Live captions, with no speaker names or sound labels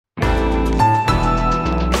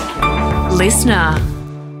listener.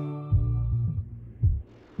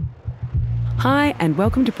 Hi and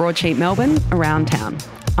welcome to Broadsheet Melbourne, Around Town.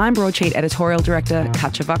 I'm Broadsheet Editorial Director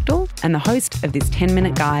Katja Vuchtel and the host of this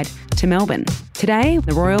 10-minute guide to Melbourne. Today,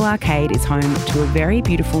 the Royal Arcade is home to a very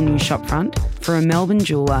beautiful new shopfront for a Melbourne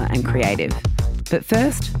jeweller and creative. But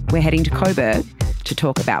first, we're heading to Coburg to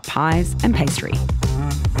talk about pies and pastry.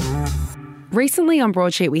 Recently on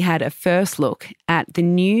Broadsheet, we had a first look at the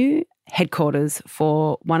new headquarters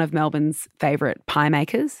for one of Melbourne's favourite pie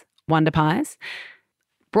makers, Wonder Pies.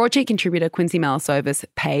 Broadsheet contributor Quincy Malasovis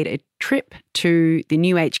paid a trip to the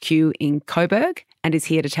new HQ in Coburg and is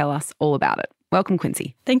here to tell us all about it. Welcome,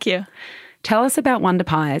 Quincy. Thank you. Tell us about Wonder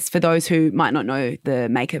Pies for those who might not know the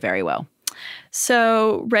maker very well.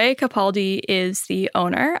 So Ray Capaldi is the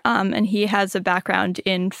owner, and he has a background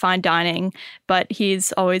in fine dining, but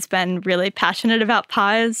he's always been really passionate about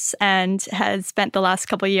pies and has spent the last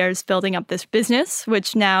couple of years building up this business,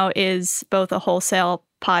 which now is both a wholesale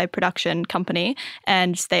pie production company,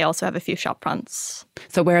 and they also have a few shop fronts.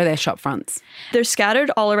 So where are their shop fronts? They're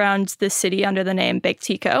scattered all around the city under the name Baked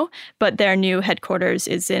Tico, but their new headquarters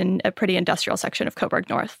is in a pretty industrial section of Coburg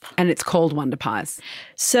North. And it's called Wonder Pies.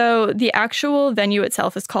 So the actual venue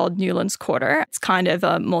itself is called Newlands Quarter. It's kind of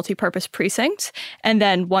a multi-purpose precinct, and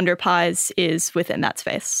then Wonder Pies is within that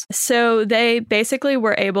space. So they basically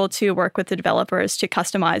were able to work with the developers to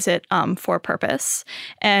customize it for purpose,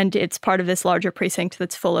 and it's part of this larger precinct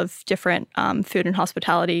that's full of different food and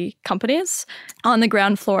hospitality companies. On the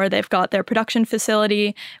ground floor, they've got their production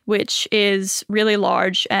facility, which is really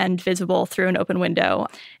large and visible through an open window.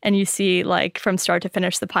 And you see, like, from start to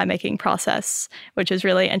finish the pie making process, which is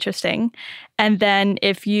really interesting. And then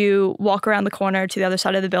if you walk around the corner to the other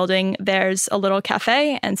side of the building, there's a little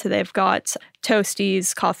cafe. And so they've got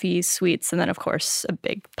toasties, coffees, sweets, and then, of course, a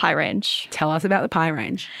big pie range. Tell us about the pie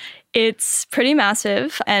range. It's pretty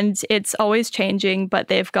massive and it's always changing, but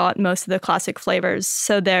they've got most of the classic flavors.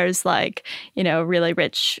 So there's really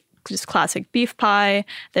rich, just classic beef pie.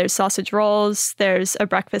 There's sausage rolls. There's a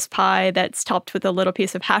breakfast pie that's topped with a little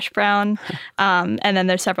piece of hash brown. And then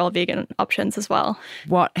there's several vegan options as well.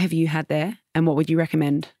 What have you had there and what would you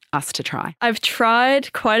recommend us to try? I've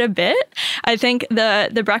tried quite a bit. I think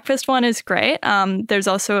the breakfast one is great. There's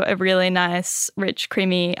also a really nice, rich,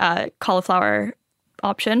 creamy cauliflower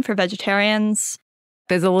option for vegetarians.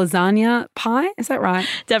 There's a lasagna pie, is that right?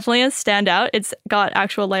 Definitely a standout. It's got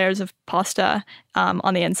actual layers of pasta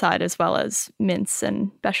on the inside as well as mince and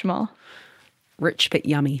bechamel. Rich but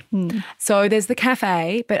yummy. So there's the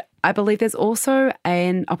cafe, but I believe there's also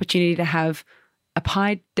an opportunity to have a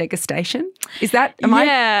pie degustation. Is that, am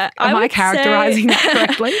I characterizing that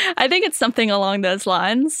correctly? I think it's something along those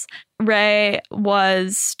lines. Ray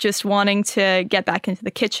was just wanting to get back into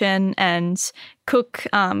the kitchen and cook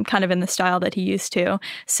kind of in the style that he used to.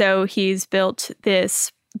 So he's built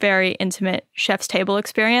this very intimate chef's table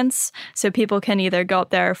experience. So people can either go up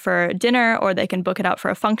there for dinner or they can book it out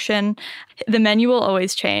for a function. The menu will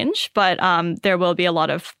always change, but there will be a lot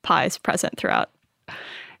of pies present throughout.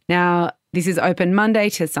 Now, this is open Monday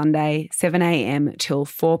to Sunday, 7 a.m. till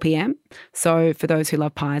 4 p.m. So for those who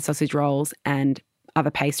love pies, sausage rolls and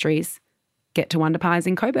other pastries, get to Wonder Pies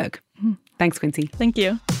in Coburg. Thanks, Quincy. Thank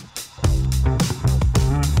you.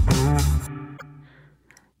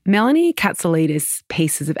 Melanie Katsalidis'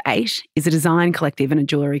 Pieces of 8 is a design collective and a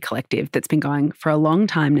jewellery collective that's been going for a long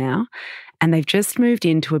time now, and they've just moved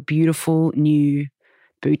into a beautiful new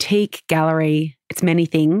boutique gallery. It's many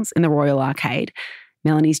things in the Royal Arcade.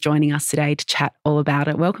 Melanie's joining us today to chat all about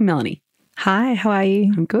it. Welcome, Melanie. Hi, how are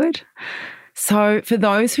you? I'm good. So for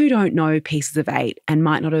those who don't know Pieces of 8 and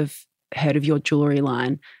might not have heard of your jewellery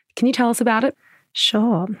line, can you tell us about it?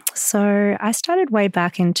 Sure. So I started way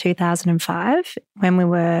back in 2005 when we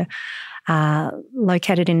were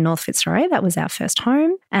located in North Fitzroy. That was our first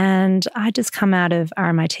home. And I just come out of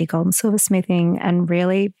RMIT Gold and Silversmithing and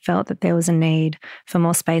really felt that there was a need for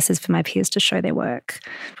more spaces for my peers to show their work.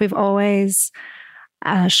 We've always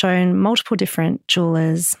shown multiple different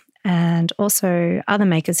jewellers and also other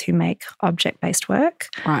makers who make object-based work.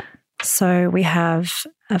 Right. So we have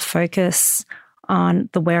a focus on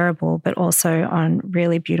the wearable, but also on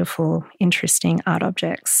really beautiful, interesting art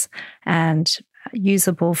objects and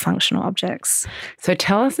usable, functional objects. So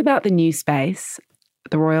tell us about the new space,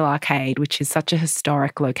 the Royal Arcade, which is such a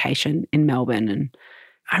historic location in Melbourne. And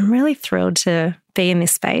I'm really thrilled to be in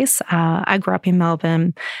this space. I grew up in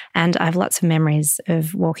Melbourne and I have lots of memories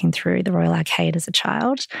of walking through the Royal Arcade as a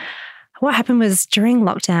child. What happened was during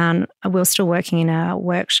lockdown, we were still working in a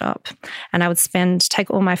workshop and I would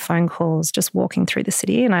take all my phone calls just walking through the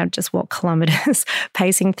city, and I would just walk kilometres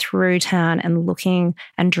pacing through town and looking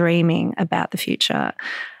and dreaming about the future.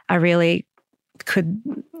 I really could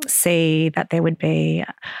see that there would be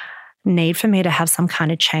need for me to have some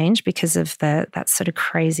kind of change because of that sort of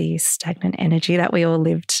crazy stagnant energy that we all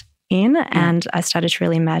lived in. And I started to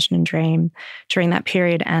really imagine and dream during that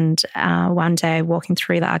period. And one day walking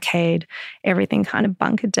through the arcade, everything kind of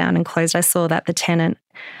bunkered down and closed. I saw that the tenant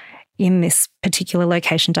in this particular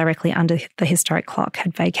location directly under the historic clock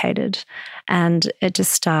had vacated. And it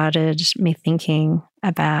just started me thinking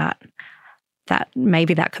about that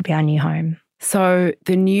maybe that could be our new home. So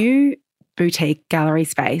the new boutique gallery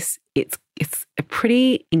space, it's a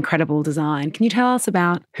pretty incredible design. Can you tell us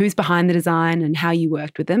about who's behind the design and how you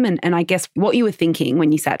worked with them? And I guess what you were thinking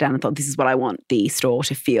when you sat down and thought, this is what I want the store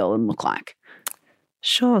to feel and look like?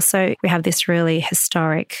 Sure. So we have this really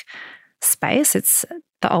historic space. It's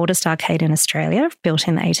the oldest arcade in Australia, built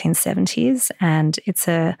in the 1870s. And it's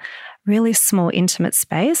a really small, intimate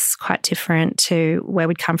space, quite different to where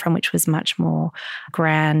we'd come from, which was much more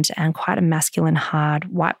grand and quite a masculine, hard,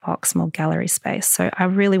 white box, more gallery space. So I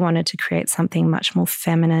really wanted to create something much more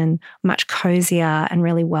feminine, much cozier and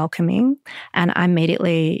really welcoming. And I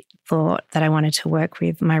immediately thought that I wanted to work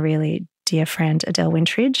with my really dear friend Adele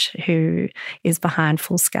Wintridge, who is behind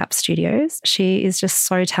Full Scap Studios. She is just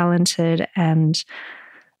so talented and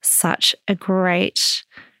such a great,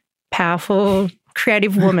 powerful,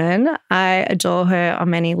 creative woman. I adore her on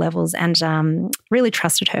many levels and really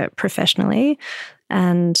trusted her professionally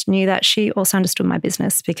and knew that she also understood my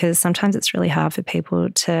business, because sometimes it's really hard for people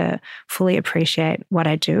to fully appreciate what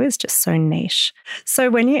I do is just so niche. So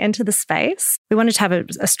when you enter the space, we wanted to have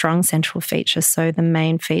a strong central feature. So the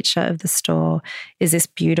main feature of the store is this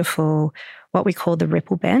beautiful, what we call the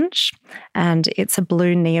ripple bench, and it's a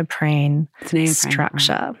blue neoprene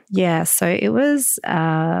structure. Right. Yeah, so it was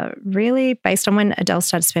really based on when Adele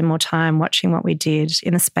started to spend more time watching what we did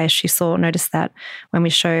in the space. She noticed that when we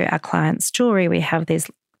show our clients jewelry, we have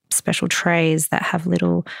these special trays that have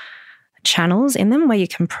little channels in them where you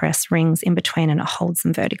can press rings in between and it holds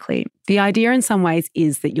them vertically. The idea in some ways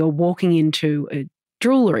is that you're walking into a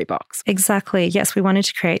jewellery box. Exactly. Yes, we wanted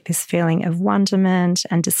to create this feeling of wonderment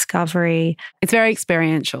and discovery. It's very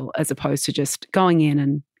experiential as opposed to just going in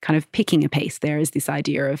and kind of picking a piece. There is this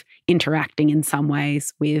idea of interacting in some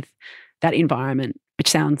ways with that environment, which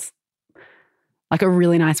sounds like a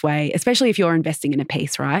really nice way, especially if you're investing in a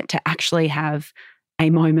piece, right? To actually have a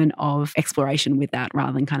moment of exploration with that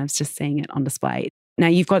rather than kind of just seeing it on display. Now,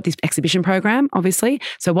 you've got this exhibition program, obviously.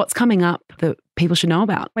 So what's coming up that people should know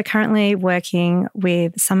about? We're currently working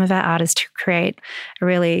with some of our artists to create a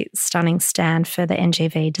really stunning stand for the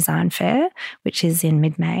NGV Design Fair, which is in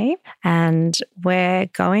mid-May. And we're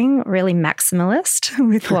going really maximalist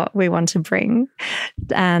with what we want to bring.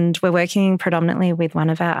 And we're working predominantly with one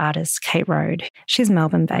of our artists, Kate Rode. She's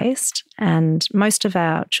Melbourne-based, and most of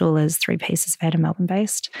our jewellers, 3 pieces of it, are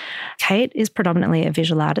Melbourne-based. Kate is predominantly a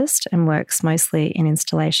visual artist and works mostly in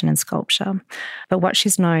installation and sculpture. But what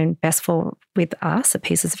she's known best for with us at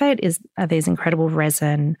Pieces of Eight are these incredible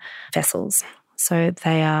resin vessels. So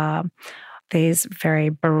they are these very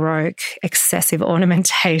Baroque, excessive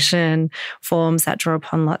ornamentation forms that draw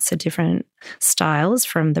upon lots of different styles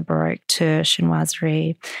from the Baroque to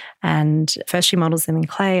chinoiserie. And first she models them in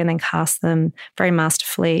clay and then casts them very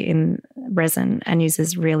masterfully in resin and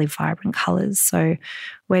uses really vibrant colours. So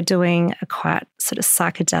we're doing a quite sort of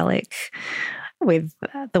psychedelic with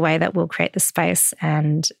the way that we'll create the space.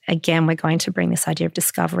 And again, we're going to bring this idea of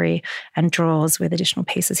discovery and drawers with additional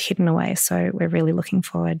pieces hidden away. So we're really looking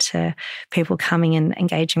forward to people coming and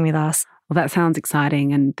engaging with us. Well, that sounds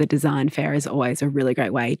exciting. And the design fair is always a really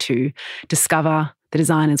great way to discover the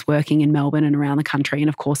designers working in Melbourne and around the country, and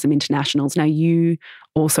of course some internationals. Now, you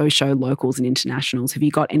also show locals and internationals. Have you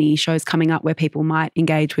got any shows coming up where people might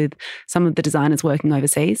engage with some of the designers working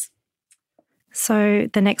overseas? So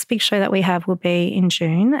the next big show that we have will be in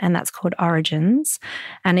June, and that's called Origins.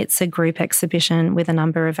 And it's a group exhibition with a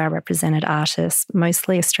number of our represented artists,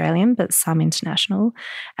 mostly Australian, but some international.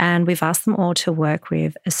 And we've asked them all to work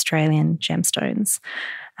with Australian gemstones.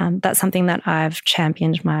 That's something that I've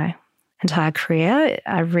championed my entire career.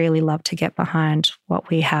 I really love to get behind what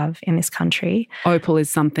we have in this country. Opal is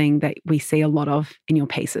something that we see a lot of in your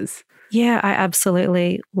pieces. Yeah, I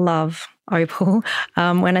absolutely love opal.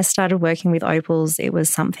 When I started working with opals, it was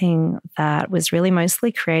something that was really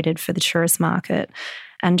mostly created for the tourist market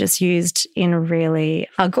and just used in really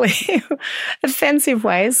ugly, offensive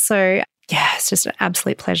ways. So yeah, it's just an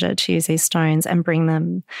absolute pleasure to use these stones and bring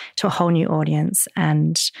them to a whole new audience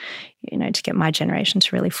and, you know, to get my generation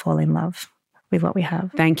to really fall in love with what we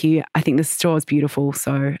have. Thank you. I think the store is beautiful.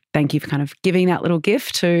 So thank you for kind of giving that little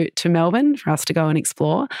gift to Melbourne for us to go and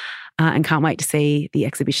explore. And can't wait to see the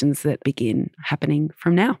exhibitions that begin happening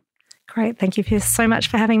from now. Great. Thank you so much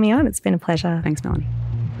for having me on. It's been a pleasure. Thanks, Melanie.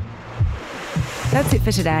 That's it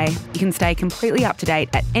for today. You can stay completely up to date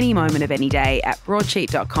at any moment of any day at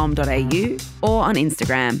broadsheet.com.au or on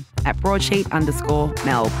Instagram at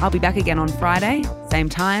broadsheet_Mel. I'll be back again on Friday, same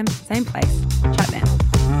time, same place. Chat then.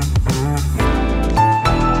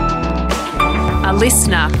 A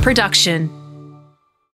listener production.